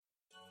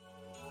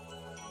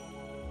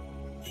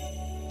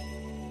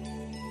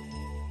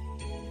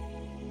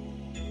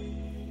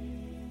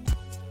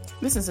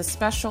This is a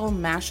special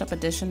mashup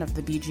edition of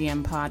the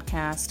BGM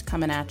podcast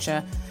coming at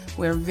you.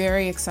 We're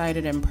very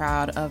excited and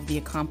proud of the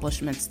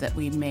accomplishments that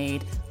we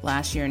made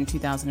last year in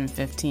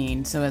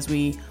 2015. So as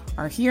we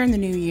are here in the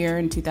new year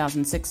in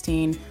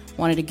 2016,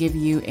 wanted to give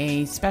you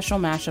a special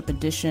mashup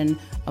edition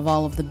of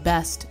all of the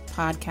best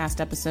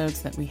podcast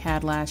episodes that we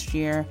had last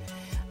year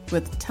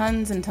with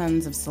tons and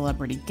tons of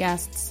celebrity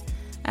guests.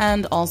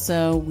 And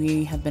also,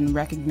 we have been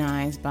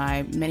recognized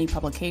by many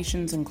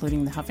publications,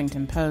 including the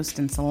Huffington Post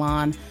and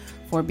Salon,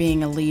 for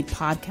being a lead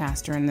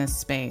podcaster in this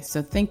space.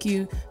 So thank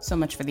you so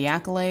much for the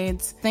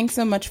accolades. Thanks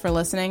so much for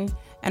listening.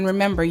 And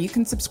remember, you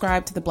can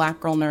subscribe to the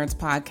Black Girl Nerds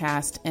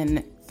podcast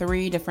in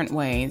 3 different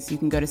ways. You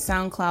can go to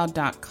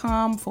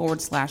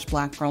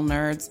soundcloud.com/Black Girl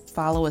Nerds.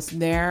 Follow us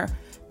there.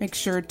 Make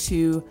sure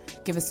to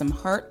give us some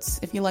hearts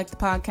if you like the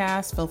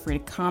podcast. Feel free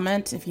to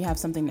comment if you have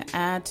something to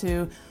add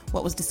to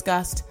what was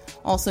discussed.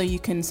 Also, you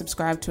can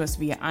subscribe to us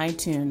via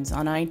iTunes.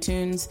 On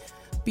iTunes,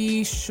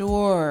 be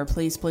sure,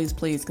 please,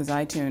 because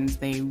iTunes,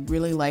 they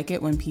really like it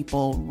when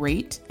people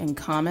rate and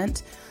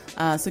comment.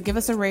 So give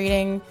us a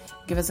rating,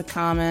 give us a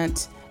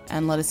comment,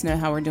 and let us know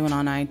how we're doing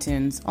on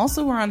iTunes.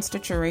 Also, we're on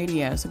Stitcher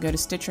Radio, so go to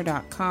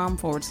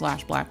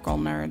stitcher.com/Black Girl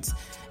Nerds,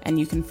 and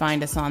you can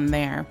find us on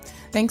there.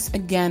 Thanks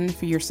again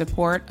for your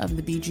support of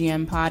the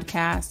BGM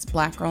podcast,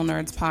 Black Girl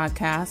Nerds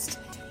podcast,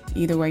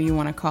 either way you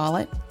want to call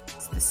it.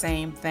 It's the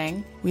same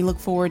thing. We look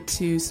forward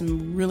to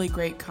some really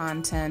great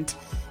content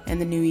in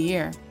the new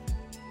year.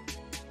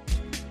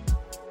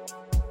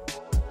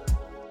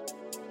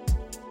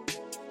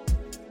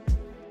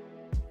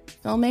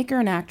 Filmmaker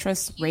and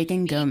actress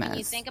Reagan Gomez. When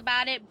you think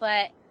about it,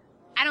 but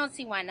I don't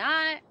see why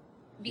not,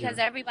 because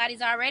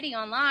everybody's already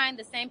online.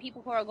 The same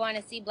people who are going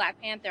to see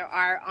Black Panther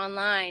are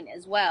online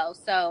as well.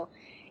 So,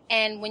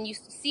 and when you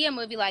see a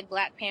movie like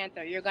Black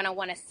Panther, you're going to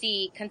want to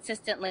see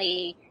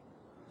consistently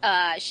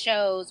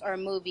shows or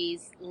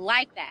movies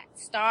like that,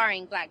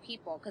 starring Black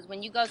people. Because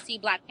when you go see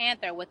Black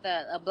Panther with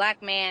a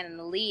Black man in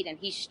the lead, and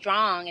he's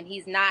strong, and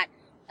he's not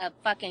a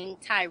fucking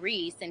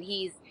Tyrese, and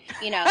he's,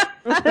 doing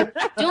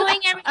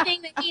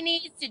everything that he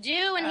needs to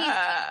do, and he's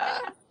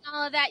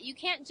all of that. You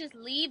can't just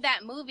leave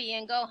that movie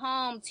and go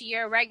home to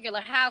your regular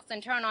house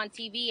and turn on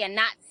TV and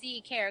not see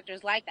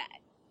characters like that.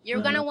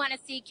 You're going to want to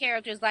see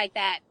characters like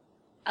that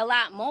a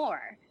lot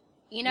more,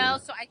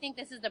 So I think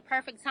this is the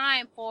perfect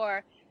time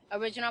for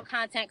original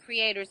content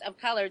creators of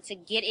color to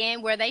get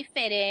in where they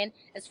fit in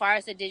as far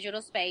as the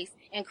digital space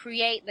and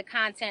create the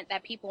content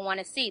that people want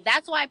to see.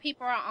 That's why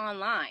people are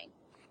online.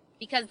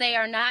 Because they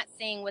are not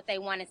seeing what they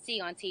want to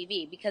see on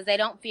TV, because they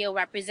don't feel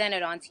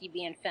represented on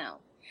TV and film,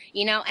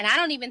 and I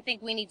don't even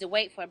think we need to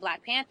wait for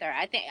Black Panther.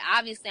 I think,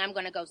 obviously, I'm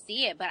going to go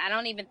see it, but I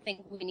don't even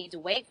think we need to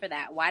wait for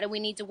that. Why do we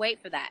need to wait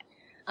for that?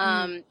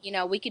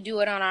 We could do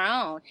it on our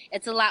own.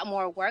 It's a lot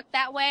more work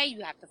that way.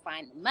 You have to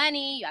find the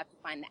money. You have to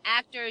find the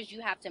actors.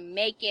 You have to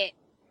make it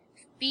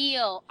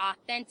feel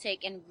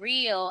authentic and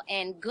real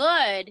and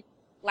good,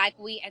 like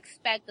we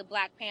expect the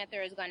Black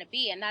Panther is going to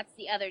be. And that's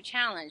the other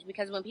challenge,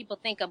 because when people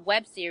think of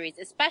web series,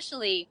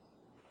 especially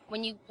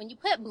when you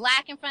put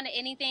Black in front of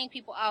anything,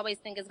 people always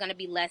think it's going to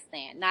be less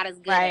than, not as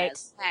good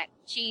as Black,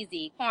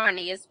 cheesy,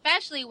 corny,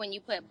 especially when you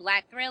put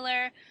Black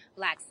thriller,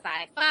 Black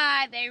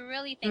sci-fi, they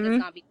really think it's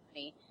going to be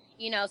funny.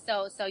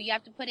 So you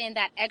have to put in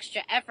that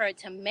extra effort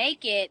to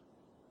make it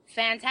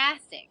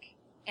fantastic.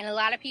 And a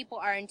lot of people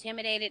are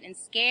intimidated and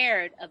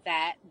scared of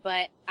that,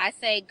 but I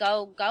say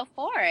go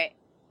for it.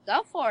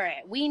 Go for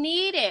it. We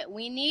need it.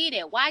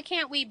 Why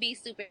can't we be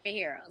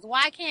superheroes?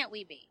 Why can't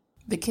we be?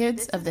 The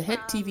kids of the hit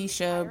TV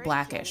show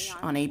Blackish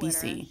on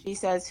ABC. She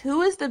says,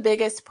 who is the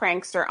biggest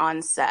prankster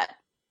on set?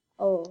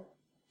 Oh,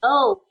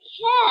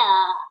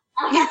 yeah.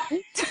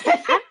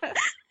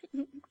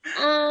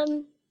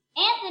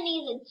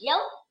 Anthony's a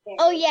jokester.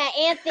 Oh, yeah,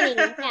 Anthony.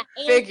 Yeah,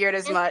 Figured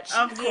as much.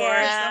 Of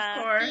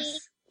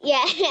course.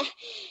 Yeah.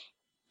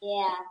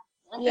 Yeah.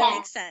 Okay. That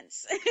makes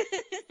sense.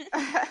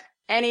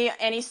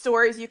 Any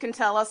stories you can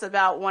tell us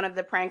about one of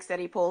the pranks that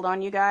he pulled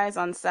on you guys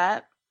on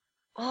set?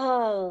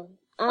 One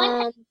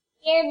time he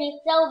scared me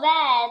so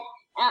bad,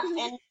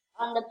 and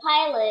on the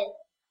pilot,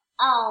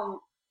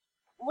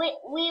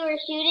 we were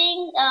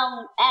shooting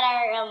at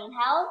our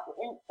house,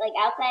 like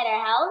outside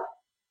our house,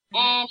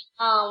 and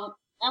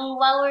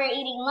while we were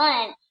eating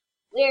lunch,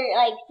 we were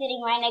like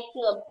sitting right next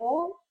to a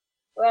pool.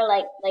 We're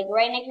like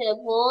right next to the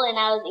pool, and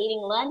I was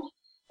eating lunch,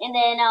 and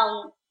then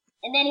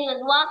he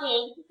was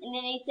walking, and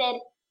then he said,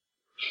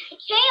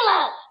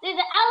 Kayla, there's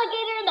an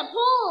alligator in the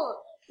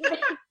pool. I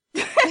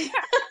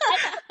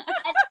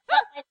got my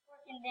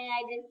fork, and then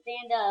I just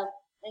stand up,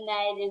 and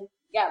I just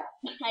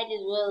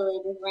really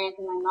ran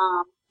to my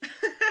mom.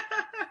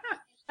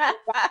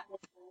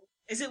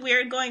 Is it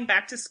weird going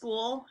back to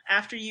school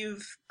after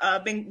you've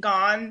been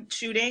gone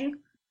shooting?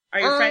 Are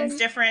your friends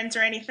different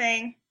or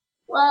anything?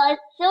 Well,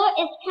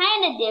 it's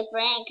kind of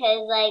different,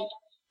 because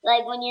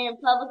like when you're in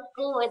public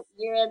school,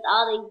 you're with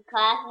all these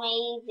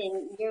classmates,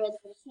 and you're with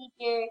the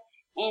teacher.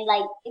 And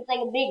it's like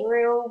a big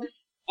room,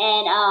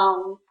 and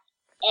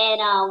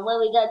when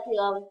we go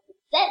to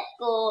set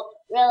school,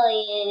 really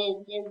it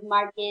is just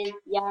Marcus,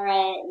 Yara,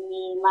 and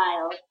me, and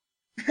Miles.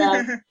 So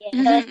yeah, so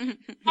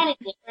it's kind of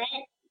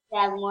different to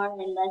have more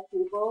and less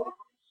people.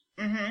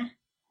 Mm-hmm.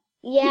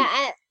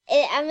 Yeah,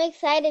 I'm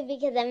excited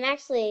because I'm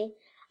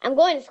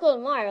going to school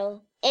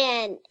tomorrow,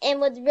 and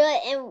what's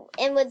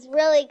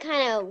really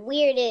kind of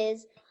weird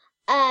is,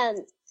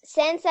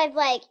 since I've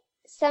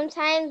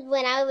sometimes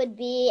when I would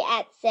be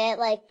at set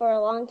for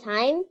a long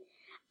time,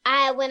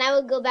 when I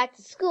would go back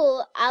to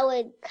school, I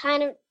would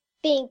kind of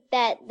think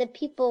that the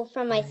people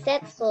from my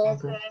set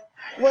schools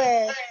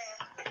were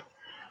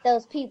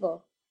those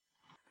people.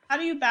 How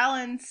do you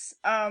balance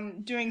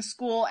doing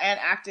school and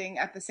acting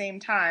at the same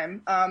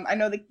time? I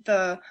know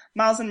the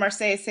Miles and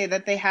Marseille say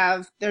that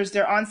there's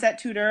their on-set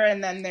tutor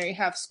and then they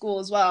have school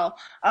as well.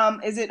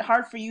 Is it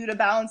hard for you to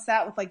balance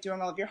that with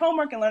doing all of your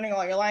homework and learning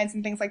all your lines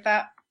and things like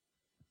that?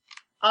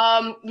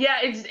 Yeah,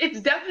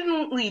 it's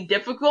definitely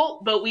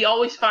difficult, but we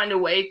always find a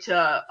way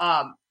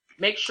to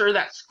make sure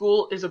that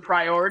school is a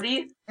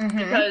priority,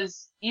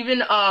 because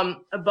even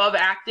above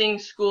acting,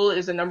 school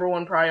is a number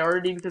one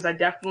priority because I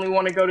definitely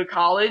want to go to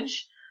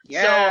college.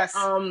 Yes.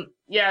 So,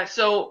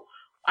 so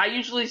I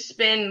usually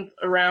spend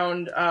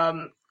around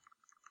a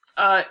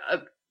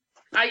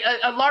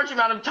large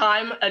amount of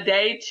time a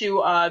day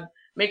to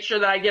make sure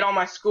that I get all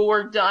my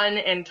schoolwork done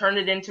and turn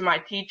it into my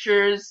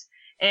teachers.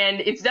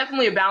 And it's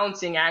definitely a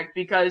balancing act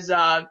because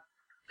then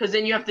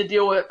you have to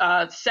deal with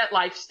set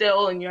life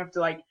still, and you have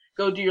to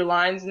go do your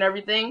lines and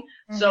everything.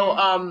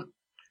 So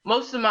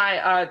most of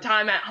my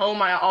time at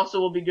home, I also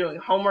will be doing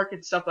homework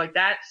and stuff like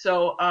that.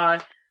 So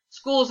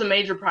school is a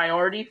major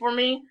priority for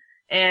me,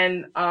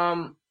 and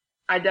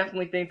I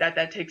definitely think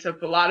that takes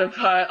up a lot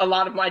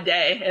of my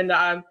day. And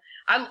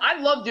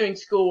I love doing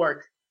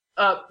schoolwork.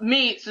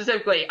 Me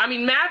specifically. I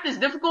mean, math is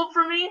difficult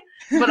for me,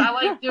 but I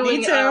like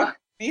doing. Me too.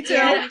 Me too.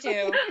 Yeah, me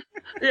too.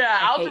 Yeah,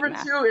 I hate Algebra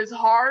math. 2 is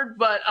hard,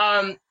 but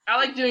I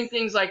like doing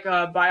things like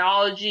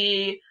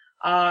biology,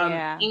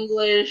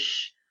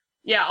 English.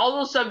 Yeah, all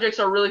those subjects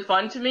are really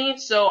fun to me,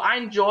 so I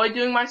enjoy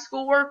doing my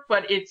schoolwork,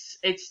 but it's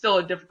still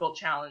a difficult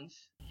challenge.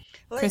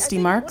 Well, Christy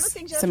Marks,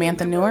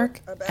 Samantha Newark,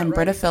 and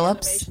Britta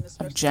Phillips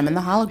of Gem and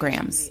the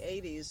Holograms.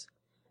 In the 80s,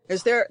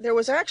 is there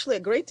was actually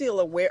a great deal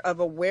of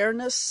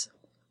awareness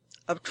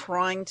of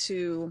trying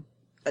to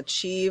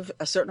achieve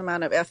a certain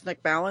amount of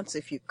ethnic balance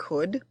if you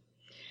could.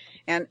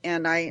 And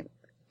I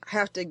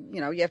have to,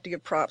 you have to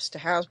give props to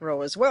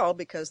Hasbro as well,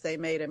 because they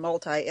made a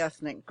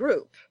multi-ethnic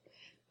group.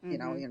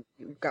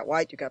 You've got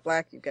white, you've got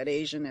black, you've got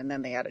Asian, and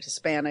then they added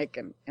Hispanic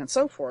and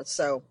so forth.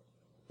 So,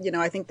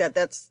 I think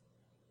that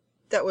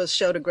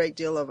showed a great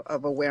deal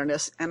of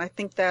awareness. And I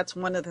think that's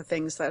one of the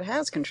things that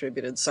has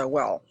contributed so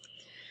well,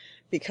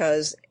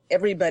 because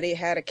everybody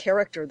had a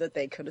character that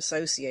they could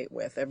associate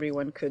with.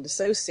 Everyone could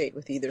associate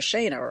with either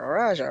Shayna or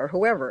Raja or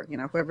whoever,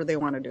 whoever they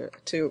wanted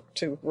to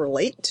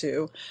relate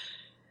to.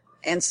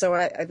 And so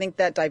I think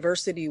that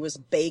diversity was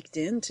baked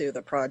into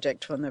the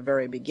project from the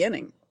very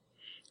beginning.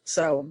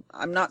 So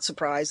I'm not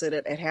surprised that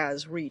it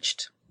has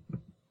reached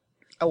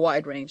a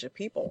wide range of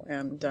people.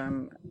 And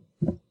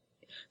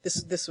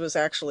this was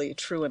actually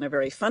true in a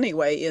very funny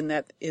way, in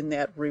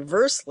that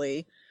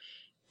reversely,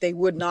 they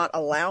would not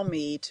allow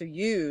me to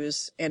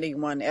use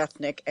anyone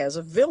ethnic as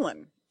a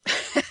villain.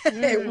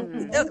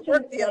 It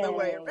worked the other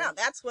way around.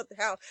 That's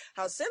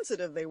how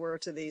sensitive they were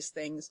to these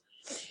things,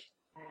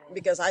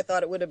 because I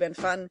thought it would have been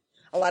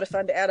a lot of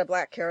fun to add a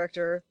black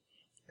character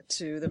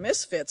to the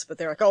Misfits, but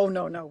they're like, oh,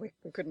 no, we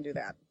couldn't do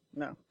that.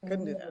 No,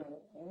 couldn't do that.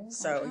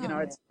 So,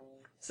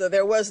 so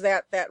there was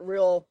that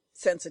real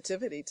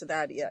sensitivity to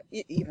that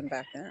even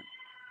back then.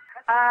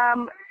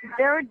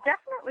 There were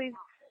definitely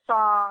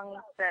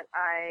songs that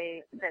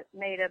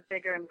made a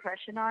bigger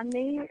impression on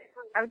me.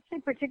 I would say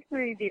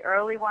particularly the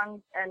early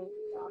ones, and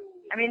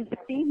I mean the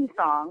theme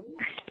song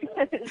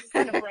is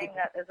kind of playing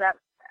that as that.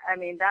 I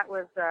mean that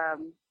was,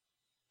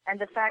 and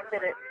the fact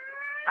that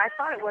I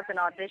thought it was an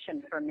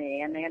audition for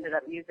me, and they ended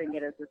up using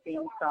it as a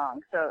theme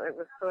song. So it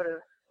was sort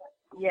of,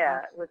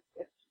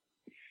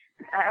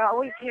 I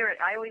always hear it.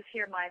 I always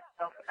hear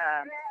myself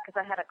because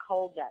I had a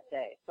cold that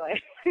day, so I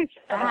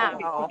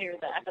always hear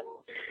that.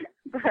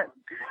 But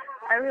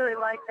I really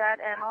like that,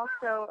 and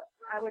also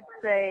I would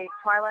say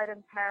Twilight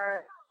in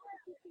Paris,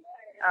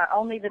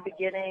 Only the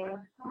Beginning,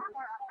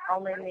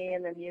 Only Me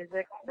and the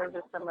Music. Those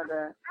are some of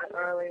the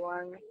early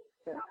ones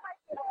that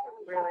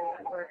really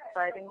were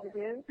exciting to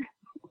do.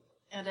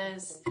 It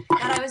is.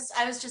 And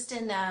I was just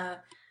in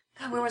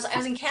where was I? I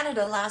was in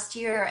Canada last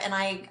year, and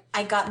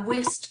I got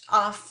whisked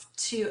off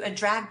to a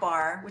drag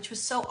bar, which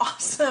was so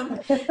awesome.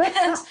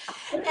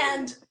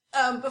 and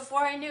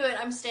before I knew it,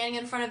 I'm standing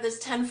in front of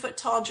this 10-foot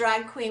tall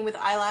drag queen with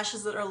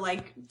eyelashes that are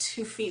like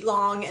 2 feet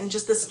long, and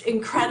just this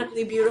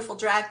incredibly beautiful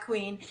drag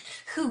queen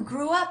who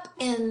grew up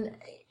in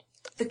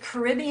the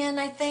Caribbean,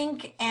 I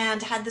think,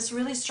 and had this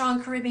really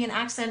strong Caribbean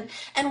accent,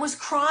 and was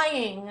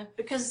crying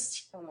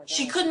because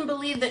she couldn't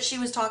believe that she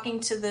was talking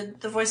to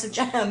the voice of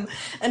Jem,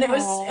 and it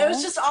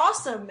was just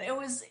awesome.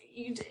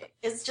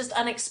 It's just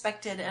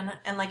unexpected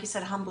and like you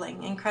said,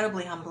 humbling,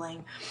 incredibly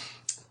humbling,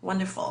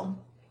 wonderful.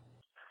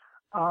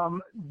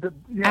 Actor the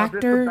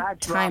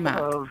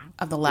timeout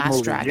of The Last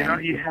movie. Dragon. You know,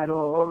 you had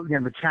all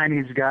the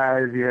Chinese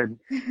guys. You had,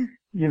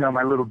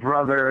 my little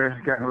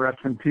brother, rest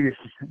in peace,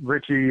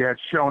 Richie, had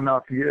shown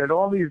up. You had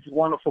all these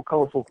wonderful,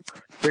 colorful,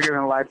 bigger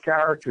than life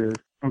characters,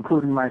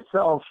 including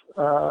myself.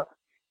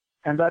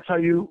 And that's how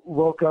you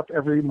woke up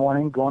every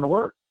morning going to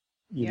work.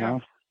 You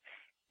know,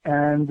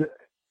 and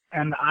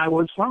I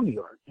was from New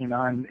York.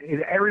 And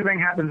everything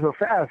happened so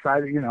fast.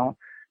 There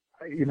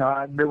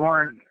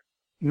weren't.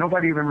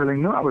 Nobody even really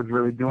knew I was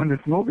really doing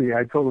this movie.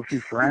 I told a few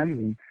friends,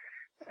 and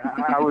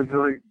I was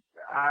really,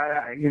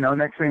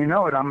 next thing you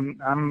know it,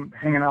 I'm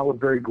hanging out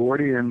with Berry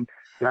Gordy and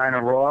Diana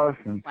Ross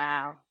and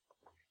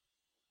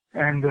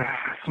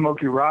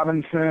Smokey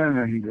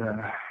Robinson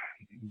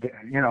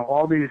and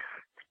all these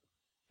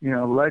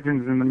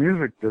legends in the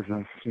music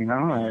business.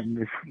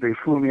 And they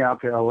flew me out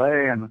to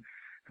L.A. and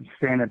I'm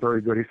staying at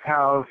Berry Gordy's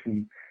house,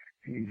 and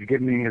he's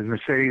giving me his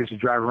Mercedes to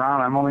drive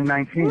around. I'm only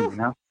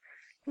 19,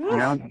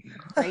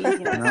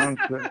 Crazy.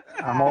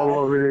 I'm all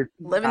over it.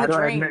 Living the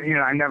dream.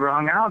 I never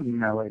hung out in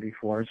LA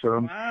before,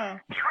 so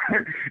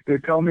they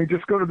tell me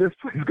just go to this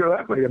place, go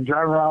that way. I'm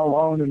driving around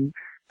alone and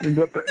end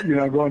up,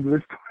 going to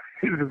this place.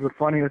 It's the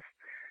funniest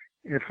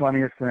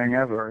thing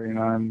ever.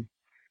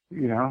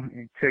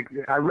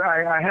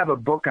 I have a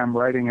book I'm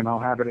writing, and I'll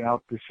have it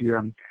out this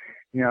year.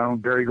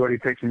 Berry Gordy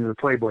takes me to the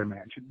Playboy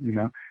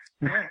Mansion.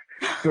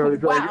 So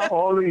it's like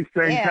all these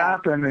things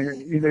happen.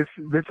 And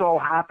this all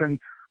happened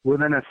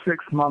within a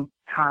 6-month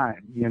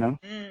time, You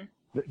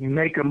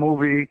make a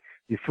movie,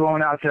 you're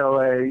flown out to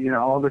LA,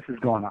 all this is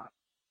going on.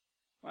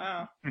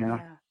 Wow. Yeah.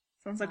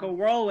 Sounds like a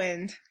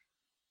whirlwind.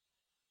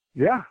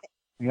 Yeah,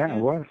 it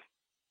was.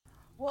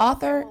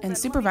 Author and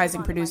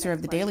supervising producer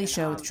of The Daily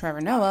Show with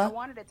Trevor Noah,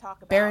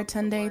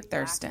 Baratunde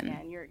Thurston.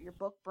 And your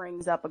book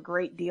brings up a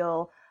great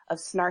deal of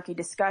snarky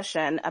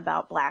discussion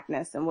about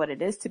blackness and what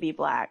it is to be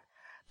black.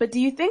 But do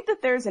you think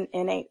that there's an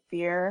innate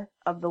fear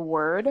of the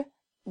word?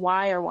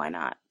 Why or why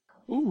not?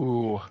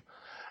 Ooh.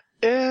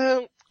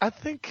 I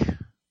think it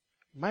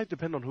might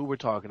depend on who we're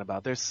talking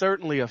about. There's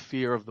certainly a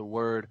fear of the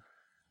word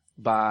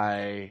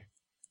by,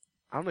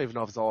 I don't even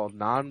know if it's all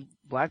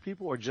non-black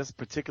people or just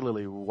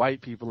particularly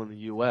white people in the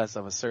U.S.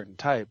 of a certain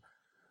type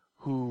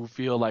who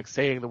feel like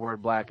saying the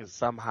word black is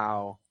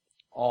somehow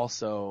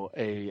also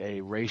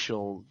a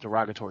racial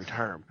derogatory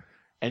term.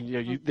 And,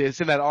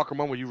 it's in that awkward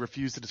moment where you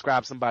refuse to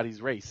describe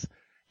somebody's race.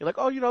 You're like,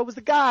 it was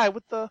the guy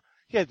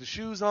he had the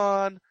shoes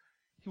on.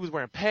 He was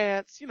wearing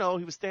pants, he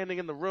was standing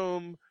in the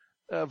room,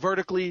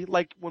 vertically,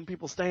 like when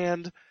people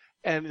stand,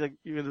 and like,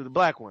 you're the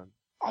black one.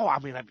 Oh, I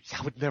mean, I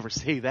would never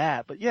say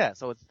that, but yeah,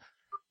 so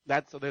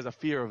there's a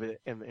fear of it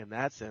in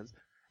that sense.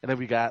 And then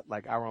we got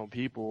like our own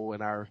people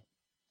and our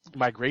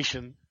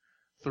migration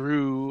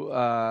through,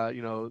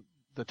 the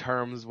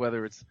terms,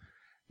 whether it's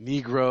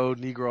Negro,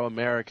 Negro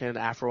American,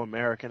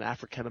 Afro-American,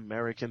 African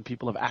American,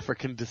 people of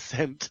African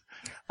descent,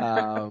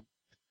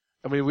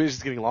 I mean, we're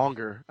just getting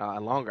longer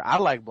and longer. I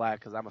like black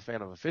because I'm a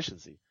fan of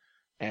efficiency.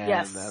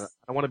 And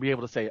I want to be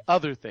able to say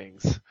other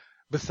things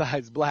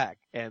besides black.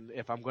 And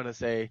if I'm going to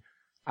say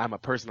I'm a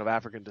person of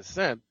African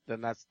descent,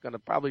 then that's going to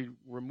probably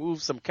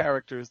remove some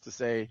characters to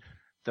say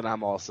that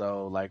I'm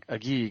also like a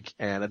geek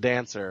and a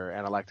dancer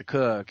and I like to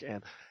cook.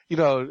 And,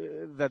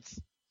 that's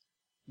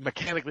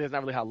mechanically, that's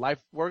not really how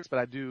life works,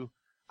 but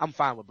I'm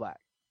fine with black.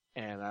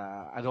 And,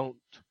 I don't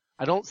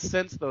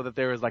sense though that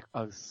there is like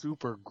a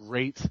super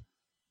great,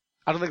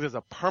 I don't think there's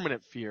a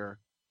permanent fear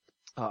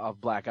of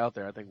black out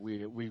there. I think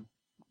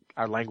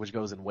our language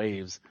goes in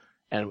waves,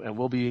 and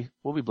we'll be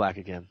black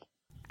again.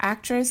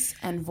 Actress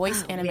and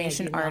voice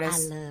animation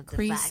artist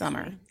Cree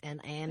Summer,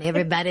 and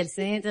everybody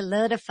seems to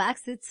love the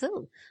Foxy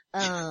too.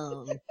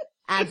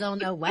 I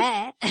don't know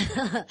why.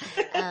 Well,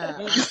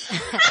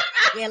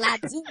 I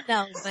do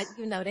know, but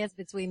that's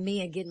between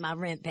me and getting my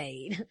rent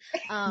paid.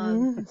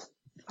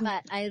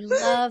 But I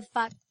love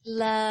Fox.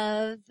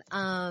 Let's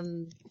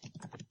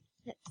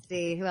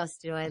see, who else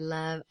do I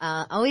love?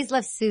 Always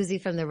love Susie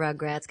from the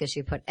Rugrats because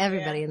she put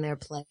everybody in their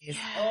place.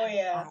 Oh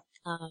yeah.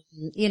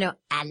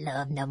 I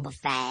love number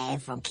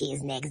 5 from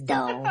Kids Next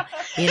Door.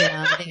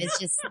 It's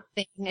just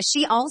something.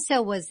 She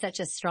also was such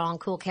a strong,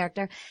 cool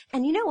character.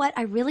 And you know what?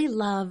 I really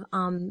love,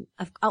 I'll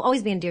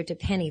always be endeared to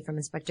Penny from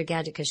Inspector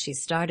Gadget because she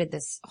started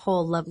this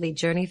whole lovely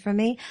journey for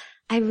me.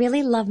 I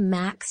really love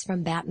Max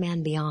from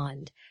Batman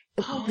Beyond.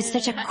 It was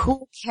such a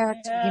cool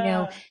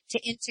character, to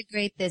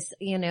integrate this,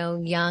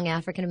 young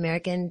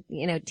African-American,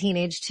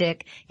 teenage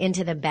chick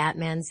into the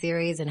Batman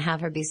series and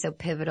have her be so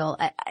pivotal.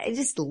 I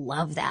just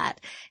love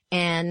that.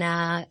 And,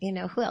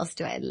 who else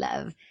do I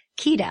love?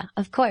 Kida,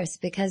 of course,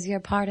 because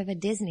you're part of a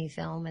Disney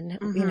film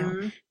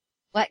and,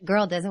 what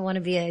girl doesn't want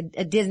to be a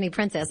Disney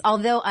princess?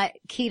 Although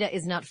Kida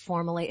is not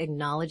formally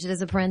acknowledged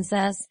as a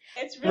princess.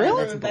 It's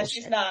really rude that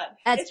she's not.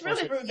 It's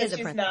really rude that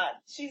she's not.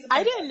 She's a princess.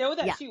 I didn't know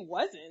that she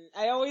wasn't.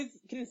 I always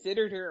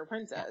considered her a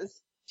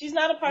princess. She's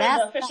not a part of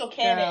the official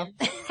canon.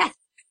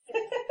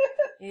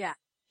 Yeah.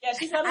 Yeah,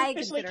 she's not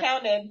officially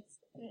counted.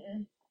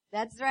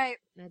 That's right.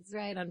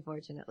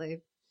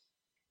 Unfortunately.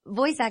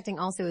 voice acting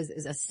also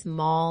is a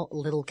small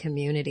little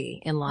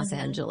community in Los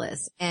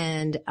Angeles.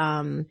 And,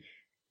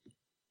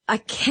 I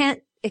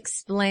can't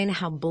explain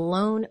how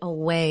blown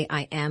away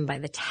I am by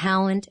the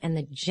talent and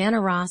the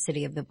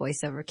generosity of the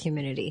voiceover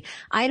community.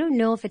 I don't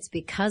know if it's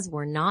because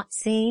we're not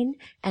seen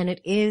and it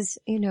is,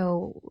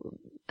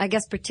 I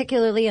guess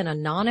particularly an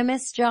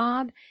anonymous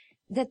job,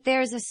 that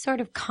there's a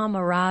sort of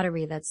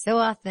camaraderie that's so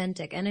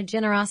authentic and a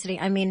generosity.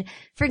 I mean,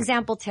 for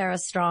example, Tara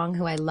Strong,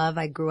 who I love,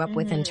 I grew up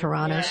with in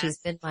Toronto. Yes. She's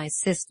been my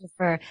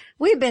sister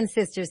we've been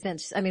sisters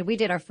since, we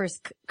did our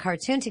first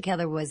cartoon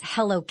together was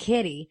Hello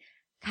Kitty.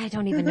 I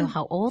don't even know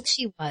how old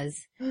she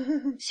was.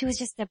 She was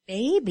just a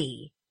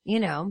baby,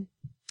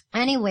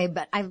 Anyway,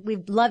 but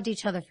we've loved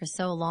each other for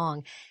so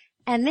long.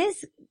 And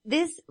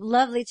this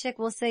lovely chick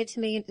will say to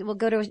me, we'll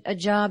go to a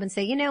job and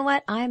say, you know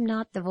what? I'm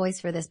not the voice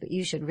for this, but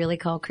you should really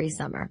call Cree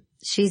Summer.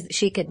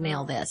 She could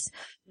nail this.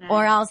 Nice.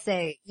 Or I'll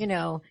say,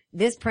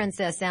 this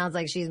princess sounds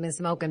like she's been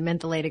smoking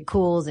mentholated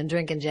cools and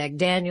drinking Jack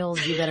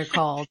Daniels. You better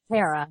call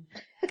Tara,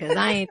 because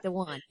I ain't the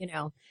one,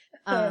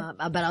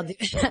 but I'll do,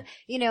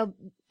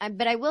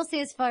 but I will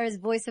say as far as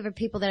voiceover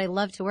people that I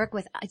love to work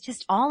with,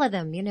 just all of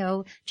them,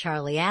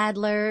 Charlie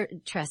Adler,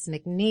 Tress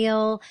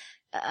MacNeille.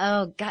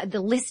 Oh God, the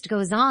list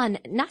goes on.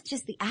 Not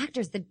just the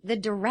actors, the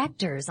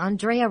directors,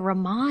 Andrea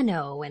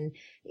Romano, and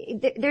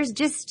there's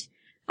just,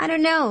 I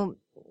don't know,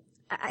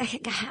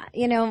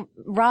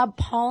 Rob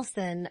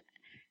Paulson.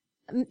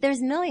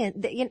 There's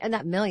millions,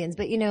 not millions,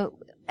 but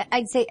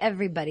I'd say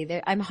everybody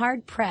there. I'm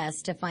hard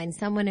pressed to find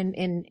someone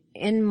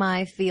in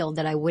my field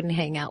that I wouldn't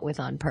hang out with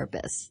on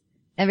purpose.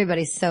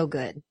 Everybody's so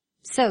good.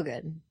 So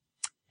good.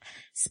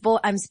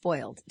 I'm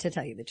spoiled, to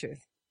tell you the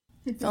truth.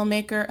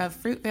 Filmmaker of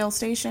Fruitvale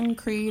Station,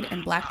 Creed,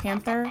 and Black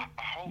Panther,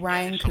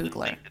 Ryan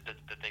Coogler.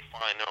 That they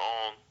find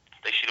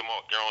they see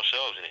their own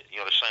selves in it.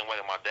 The same way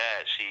that my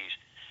dad sees,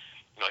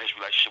 his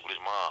relationship with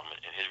his mom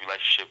and his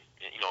relationship,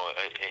 and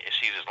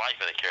sees his life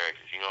in the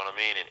characters. You know what I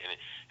mean? And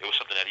it was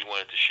something that he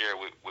wanted to share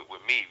with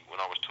me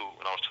when I was too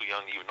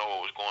young to even know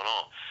what was going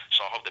on.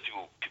 So I hope that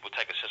people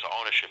take a sense of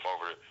ownership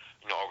over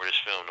this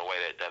film the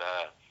way that they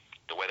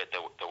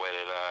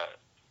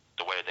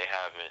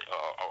have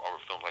over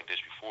films like this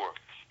before.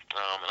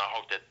 And I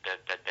hope that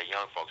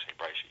young folks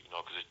embrace it,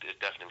 because it's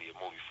definitely a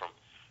movie from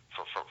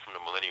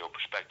the millennial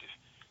perspective,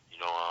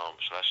 So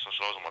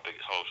those are my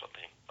biggest hopes, I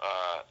think.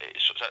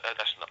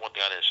 That's one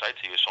thing I didn't say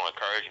to you. It's so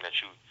encouraging that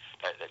you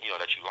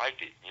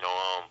liked it,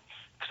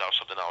 because that was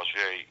something that was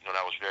very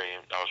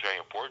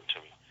important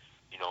to me,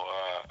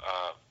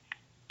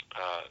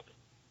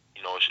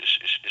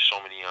 It's so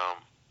many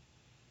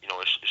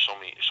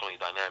it's so many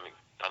dynamic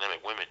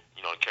women,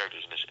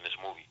 characters in this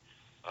movie,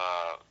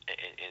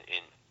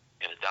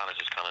 and Adonis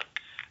is kind of,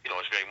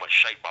 it's very much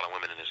shaped by the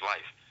women in his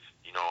life,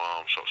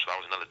 so that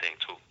was another thing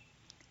too.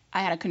 I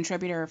had a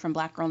contributor from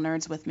Black Girl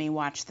Nerds with me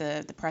watch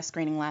the press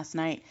screening last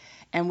night,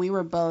 and we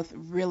were both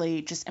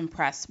really just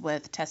impressed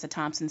with Tessa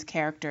Thompson's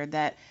character,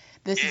 that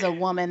this is a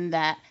woman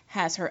that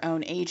has her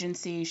own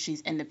agency.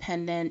 She's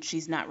independent.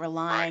 She's not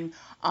relying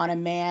on a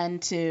man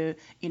to,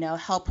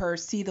 help her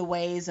see the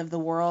ways of the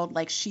world.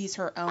 Like, she's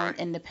her own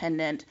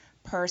independent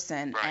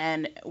person,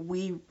 and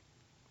we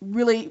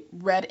really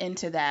read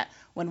into that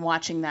when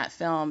watching that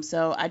film.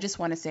 So I just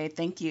want to say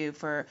thank you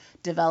for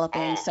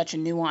developing such a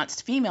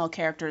nuanced female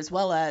character as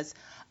well as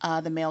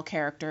the male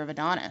character of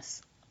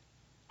Adonis.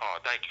 Oh,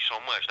 thank you so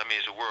much. That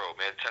means the world,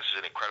 man. Tessa's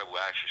an incredible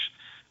actress.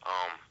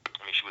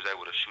 She was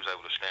able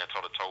to stand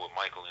toe to toe with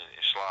Michael and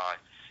Sly,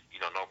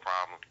 no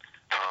problem.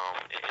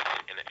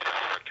 And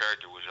her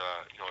character was,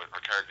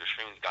 her character is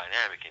extremely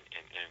dynamic and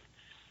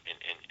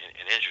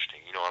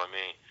interesting. You know what I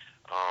mean?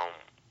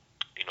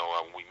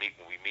 When we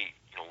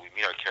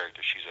meet our character,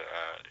 she's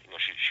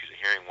a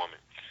hearing woman,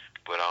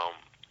 but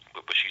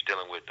she's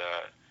dealing with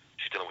the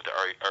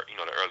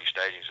early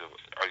stages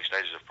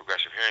of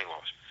progressive hearing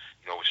loss,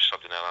 which is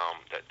something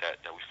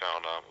that we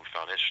found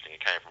interesting.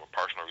 It came from a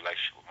personal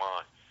relationship with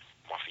mine,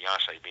 my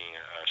fiance being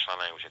a sign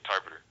language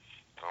interpreter,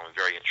 and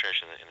very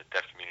entrenched in the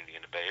deaf community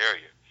in the Bay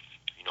Area,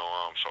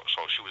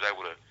 so she was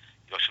able to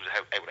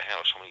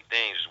handle so many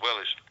things, as well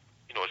as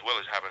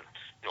having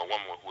a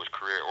woman who was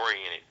career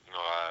oriented,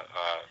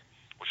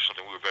 which is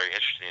something we were very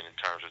interested in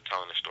terms of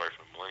telling the story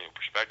from a millennial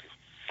perspective.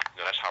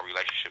 That's how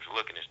relationships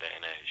look in this day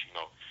and age.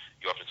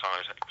 You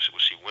oftentimes will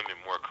see women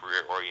more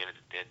career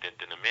oriented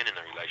than the men in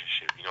a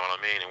relationship. You know what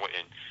I mean?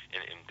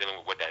 And dealing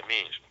with what that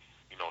means.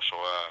 So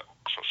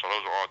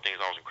those are all things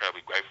I was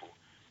incredibly grateful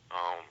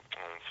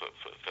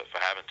for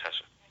having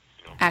Tessa.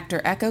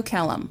 Actor Echo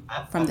Kellum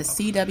from the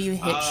CW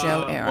hit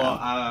show era.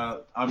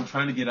 Well, I'm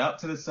trying to get up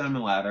to the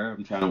cinnamon ladder.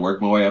 I'm trying to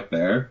work my way up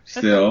there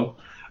still.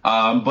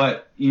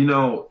 But,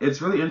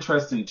 it's really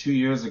interesting. 2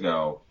 years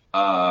ago,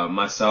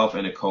 myself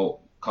and a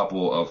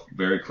couple of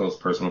very close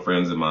personal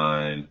friends of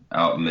mine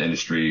out in the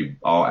industry,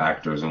 all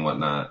actors and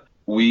whatnot,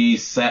 we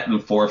set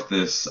and forth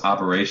this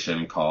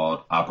operation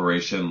called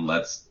Operation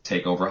Let's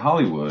Take Over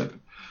Hollywood.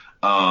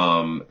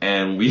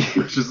 And we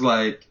were just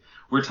like,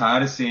 we're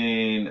tired of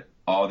seeing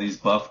all these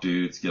buff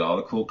dudes get all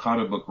the cool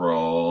comic book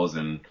roles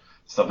and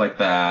stuff like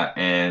that.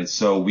 And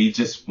so we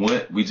just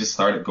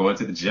started going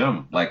to the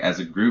gym, like as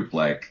a group,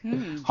 like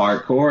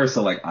hardcore.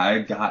 So like I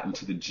got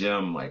into the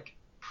gym like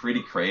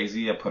pretty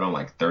crazy. I put on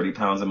like 30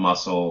 pounds of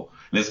muscle.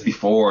 This is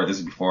before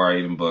I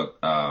even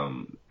booked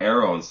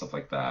Arrow and stuff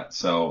like that.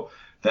 So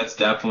that's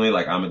definitely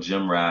like, I'm a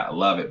gym rat. I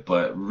love it.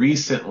 But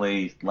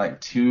recently,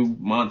 like 2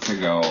 months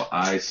ago,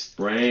 I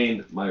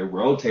sprained my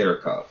rotator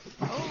cuff.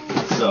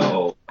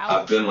 So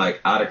I've been like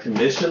out of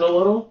commission a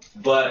little,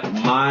 but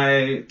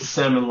my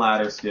salmon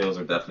ladder skills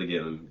are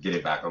definitely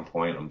getting back on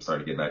point. I'm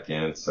starting to get back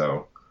in.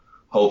 So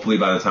hopefully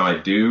by the time I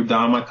do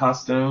don my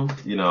costume,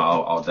 you know,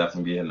 I'll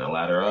definitely be hitting the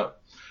ladder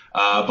up.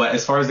 But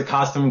as far as the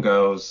costume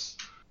goes,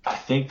 I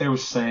think they were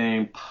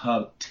saying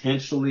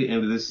potentially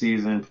end of this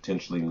season,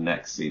 potentially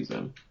next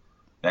season.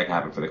 That could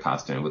happen for the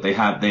costume, but they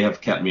have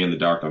kept me in the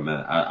dark on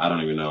that. I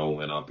don't even know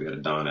when I'll be able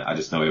to don it. I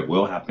just know it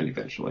will happen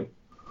eventually.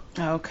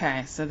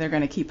 Okay, so they're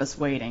going to keep us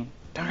waiting.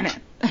 Darn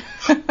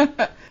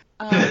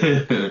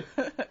it.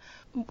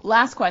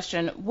 Last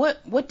question.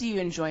 What do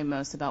you enjoy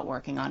most about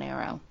working on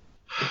Arrow?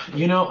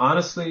 You know,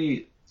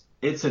 honestly,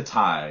 it's a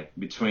tie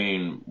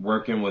between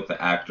working with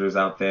the actors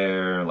out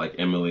there, like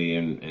Emily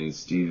and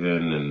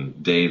Steven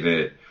and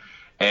David,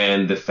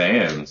 and the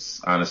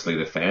fans, honestly,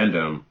 the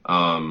fandom.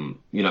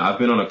 You know, I've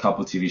been on a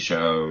couple TV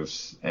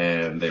shows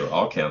and they were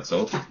all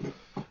canceled.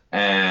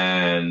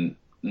 And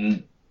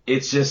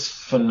it's just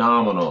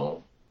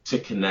phenomenal to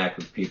connect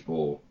with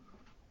people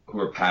who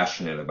are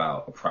passionate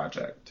about a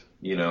project,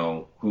 you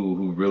know,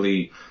 who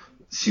really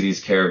see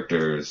these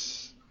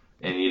characters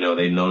and, you know,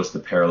 they notice the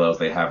parallels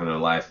they have in their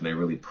life and they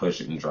really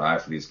push it and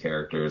drive for these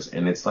characters.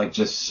 And it's like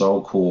just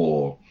so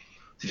cool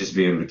to just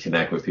be able to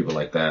connect with people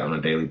like that on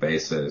a daily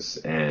basis.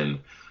 And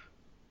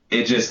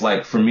it just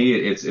like, for me,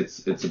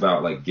 it's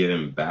about like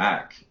giving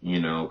back, you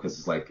know, cause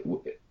it's like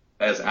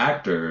as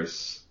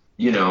actors,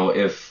 you know,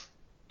 if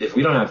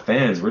we don't have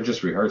fans, we're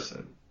just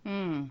rehearsing.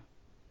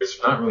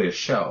 It's not really a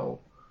show,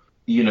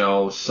 you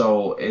know,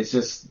 so it's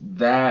just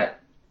that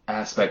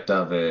aspect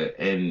of it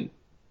and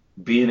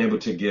being able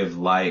to give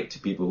light to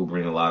people who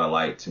bring a lot of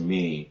light to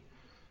me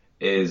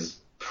is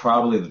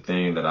probably the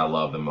thing that I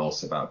love the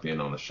most about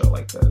being on a show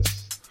like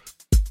this.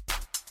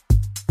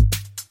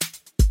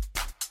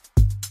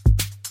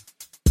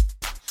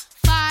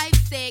 5,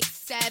 6,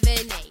 7,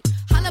 8.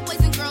 Holla boys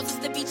and girls, it's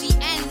the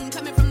BGN.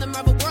 Coming from the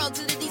Marvel world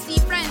to the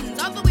DC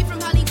friends. All the way from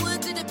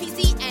Hollywood to the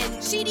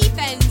PCN. She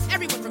defends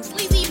everyone from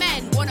sleazy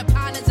men. Won't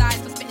apologize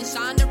for spitting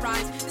Shonda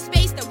rhymes. The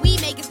space that we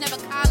make is never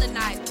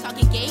colonized. We're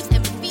talking games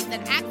and movies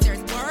and actors.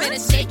 Better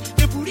shake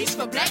your booties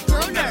for black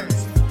girl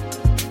nerds.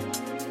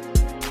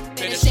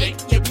 Better shake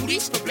your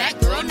booties for black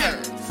girl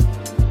nerds.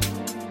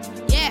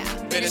 Yeah,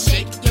 better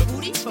shake your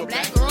booties for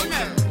black girl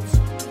nerds.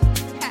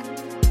 Ha.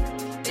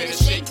 Better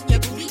shake your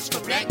booties for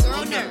black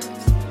girl nerds.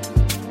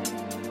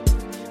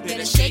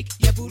 Better shake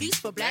your booties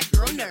for black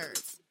girl nerds.